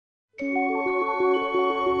We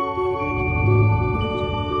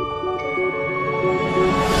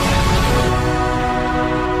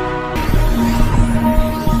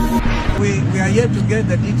are yet to get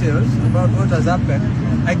the details about what has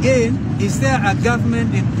happened. Again, is there a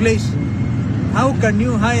government in place? How can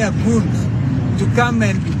you hire goons to come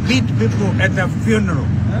and beat people at a funeral?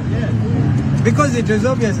 Because it is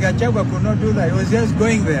obvious Gachagua could not do that. He was just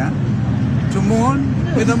going there to mourn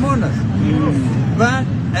with the mourners. But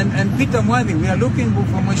and Peter Mwadhi, we are looking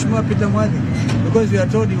for Mheshimiwa Peter Mwadhi because we are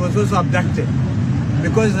told he was also abducted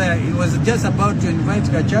because he was just about to invite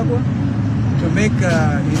Gachagua to make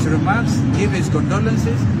his remarks, give his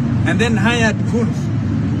condolences, and then hired goons.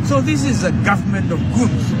 So this is a government of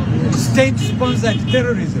goons, state-sponsored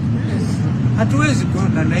terrorism. Hatuwezi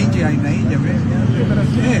kuona na nchi aina hii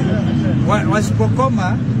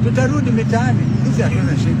wasipokoma tutarudi mitaani. Sisi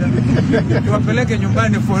hatuna shida. Tuwapeleke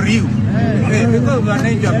nyumbani for you. Because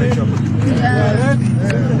wananchi wamechoka.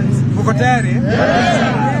 Uko tayari?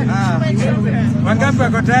 Wangapi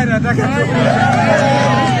wako tayari nataka tu?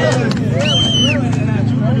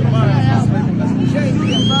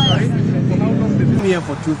 I'm here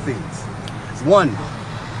for two things. One,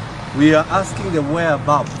 we are asking the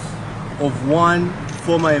whereabouts of one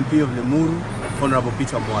former MP of Limuru, Honorable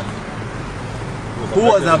Peter Mwadhi, who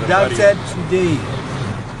was abducted today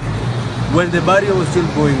when the burial was still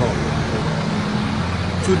going on.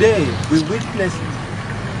 Today, we witnessed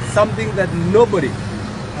something that nobody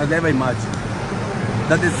has ever imagined.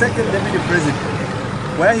 That the second deputy president,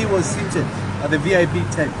 where he was seated at the VIP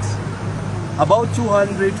tent, about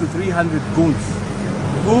 200 to 300 goons,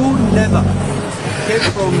 who never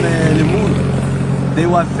came from Limuru. They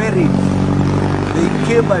were ferried. They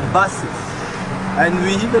came by buses. And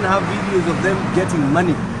we even have videos of them getting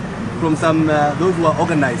money from some those who are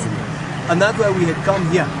organizing. And that's why we had come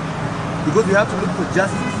here. Because we have to look for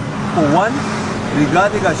justice. For one,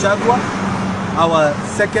 regarding Gachagua, our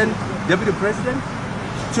second deputy president.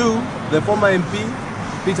 Two, the former MP,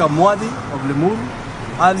 Peter Mwadhi of Limuru.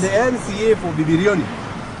 And the NCA for Bibirioni,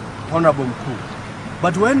 Honorable Mkuu.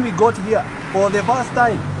 But when we got here, for the first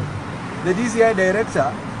time, the DCI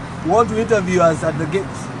director want to interview us at the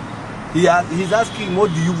gates. He's asking,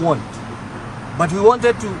 what do you want? But we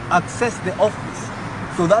wanted to access the office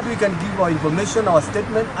so that we can give our information, our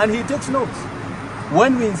statement, and he takes notes.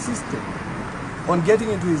 When we insisted on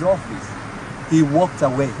getting into his office, he walked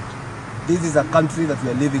away. This is a country that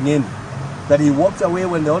we are living in. That he walked away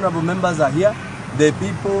when the honorable members are here, the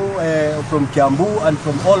people from Kiambu and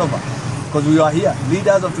from all over. Because we are here,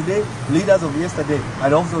 leaders of today, leaders of yesterday,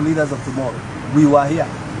 and also leaders of tomorrow. We were here.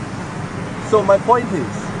 So my point is,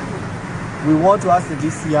 we want to ask the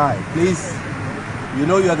DCI, please, you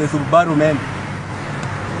know you are the Subaru man.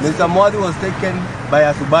 Mr. Mwadhi was taken by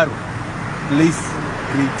a Subaru. Please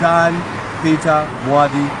return Peter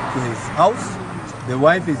Mwadhi to his house. The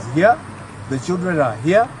wife is here, the children are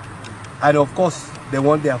here, and of course, they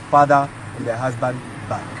want their father and their husband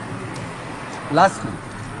back. Lastly,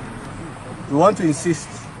 we want to insist,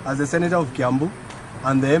 as the Senator of Kiambu,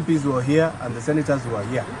 and the MPs who are here, and the Senators who are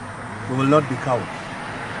here, we will not be cowards.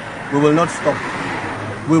 We will not stop.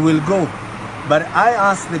 We will go. But I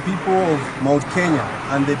ask the people of Mount Kenya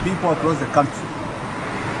and the people across the country,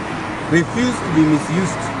 refuse to be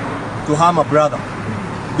misused to harm a brother.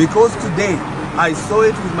 Because today, I saw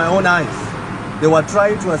it with my own eyes. They were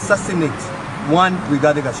trying to assassinate one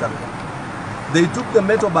Brigadier Gachagua. They took the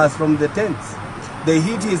metal bus from the tents. They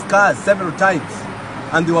hit his car several times,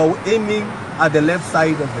 and they were aiming at the left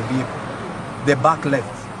side of the vehicle, the back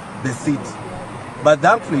left, the seat. But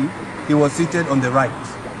thankfully, he was seated on the right.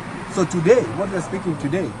 So today, what we're speaking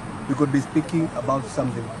today, we could be speaking about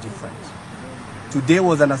something different. Today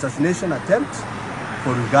was an assassination attempt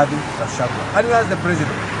for regarding Gachagua. And we asked the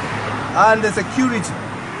president, and the security,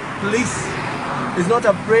 please, it's not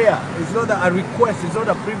a prayer, it's not a request, it's not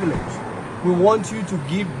a privilege. We want you to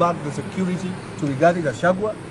give back the security to regarding Gachagua.